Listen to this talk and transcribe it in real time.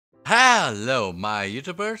Hello my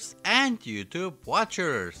YouTubers and YouTube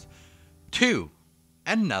watchers to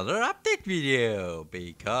another update video,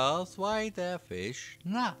 because why the fish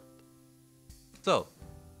not? So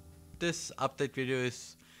this update video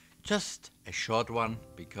is just a short one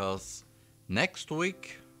because next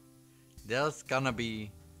week there's gonna be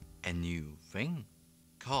a new thing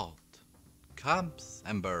called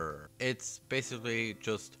Comps-Ember. It's basically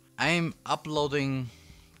just I'm uploading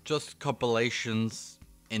just compilations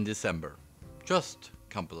in December. Just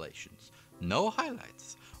compilations. No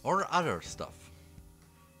highlights or other stuff.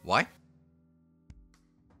 Why?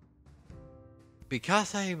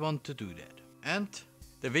 Because I want to do that. And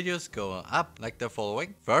the videos go up like the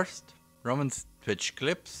following. First, Roman's Twitch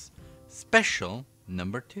clips special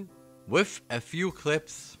number 2. With a few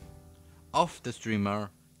clips of the streamer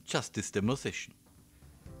Justice the Musician.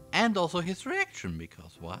 And also his reaction,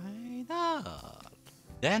 because why not?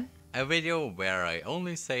 Then a video where I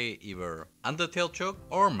only say either Undertale joke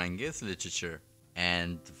or Manga's literature.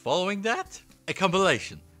 And following that, a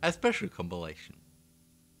compilation, a special compilation.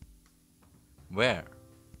 Where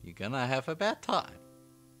you're gonna have a bad time.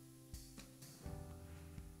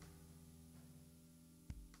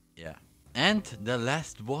 Yeah. And the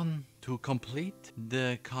last one to complete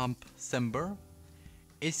the Comp-Sember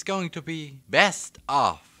is going to be Best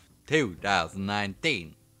of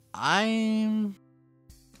 2019.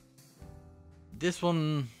 This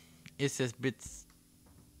one is a bit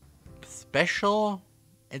special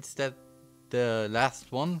instead the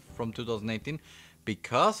last one from 2018,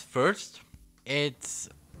 because first it's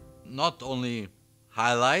not only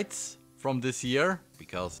highlights from this year,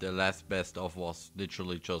 because the last best of was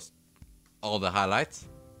literally just all the highlights,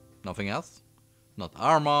 nothing else, not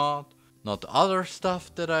Armad, not other stuff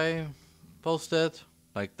that I posted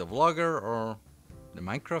like the vlogger or the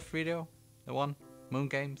Minecraft video, the one Moon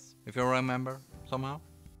Games, if you remember somehow.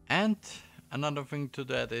 And another thing to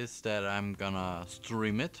that is that I'm gonna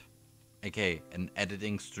stream it, aka an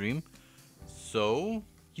editing stream, so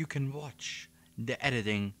you can watch the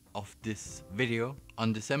editing of this video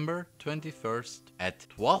on December 21st at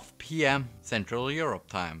 12 PM Central Europe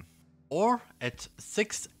time or at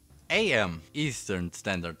 6 AM Eastern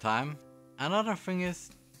Standard Time. Another thing is,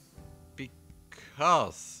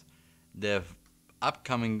 because the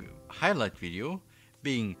upcoming highlight video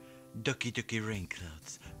being Doki Doki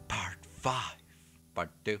Rainclouds Part 5, Part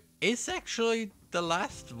 2, is actually the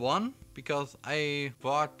last one, because I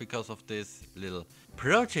thought, because of this little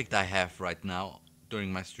project I have right now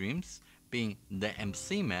during my streams, being the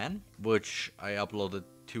MC Man, which I uploaded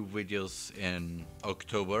 2 videos in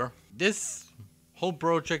October. This whole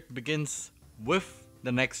project begins with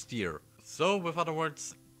the next year. So with other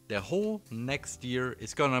words, the whole next year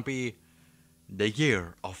is gonna be the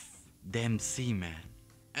year of the MC Man.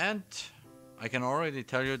 And I can already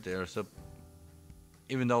tell you,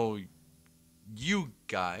 even though you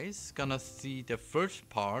guys gonna see the first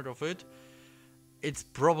part of it, it's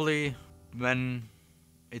probably when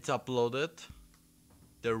it's uploaded,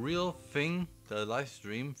 the real thing, the live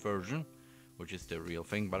stream version, which is the real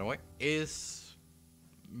thing by the way, is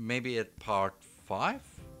maybe at part 5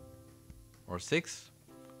 or 6.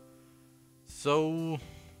 So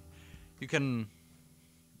you can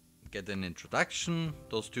get an introduction,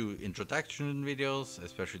 those 2 introduction videos,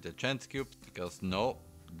 especially the chance cubes, because no,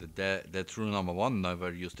 that's rule number 1,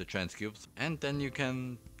 never use the chance cubes. And then you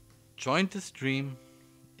can join the stream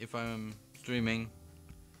if I'm streaming,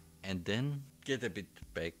 and then get a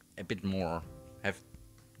bit more, have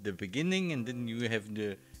the beginning, and then you have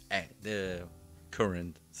the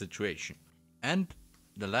current situation. And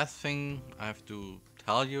the last thing I have to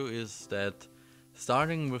tell you is that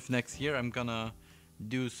starting with next year, I'm gonna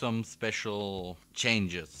do some special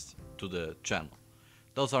changes to the channel.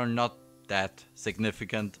 Those are not that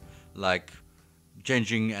significant, like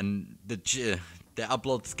changing the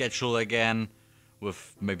upload schedule again,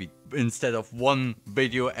 with maybe instead of 1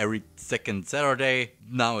 video every second Saturday,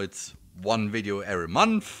 now it's 1 video every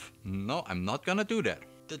month. No, I'm not gonna do that.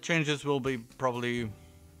 The changes will be probably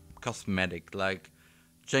cosmetic, like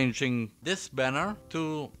changing this banner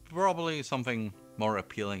to probably something more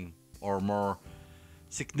appealing or more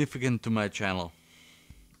significant to my channel.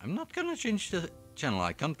 I'm not gonna change the channel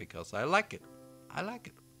icon because I like it. I like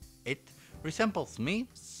it. It resembles me,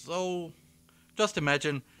 so just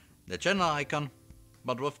imagine the channel icon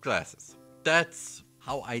but with glasses. That's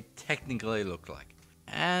how I technically look like.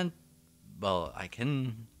 And well, I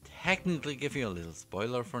can technically give you a little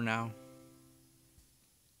spoiler for now.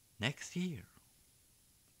 Next year,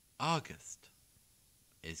 August,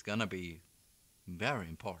 is gonna be very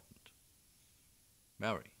important.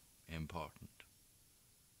 Very important.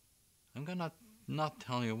 I'm gonna not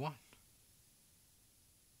tell you what.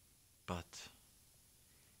 But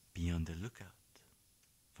be on the lookout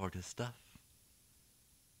for the stuff,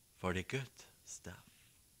 for the good stuff.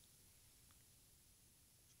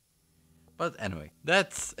 But anyway,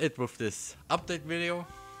 that's it with this update video.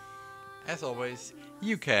 As always,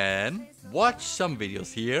 you can watch some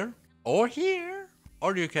videos here, or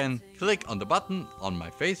you can click on the button on my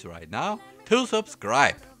face right now to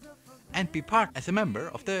subscribe and be part as a member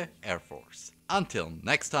of the Air Force. Until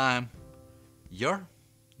next time, you're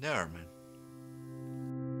the airman.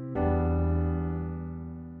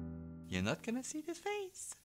 You're not gonna see this face.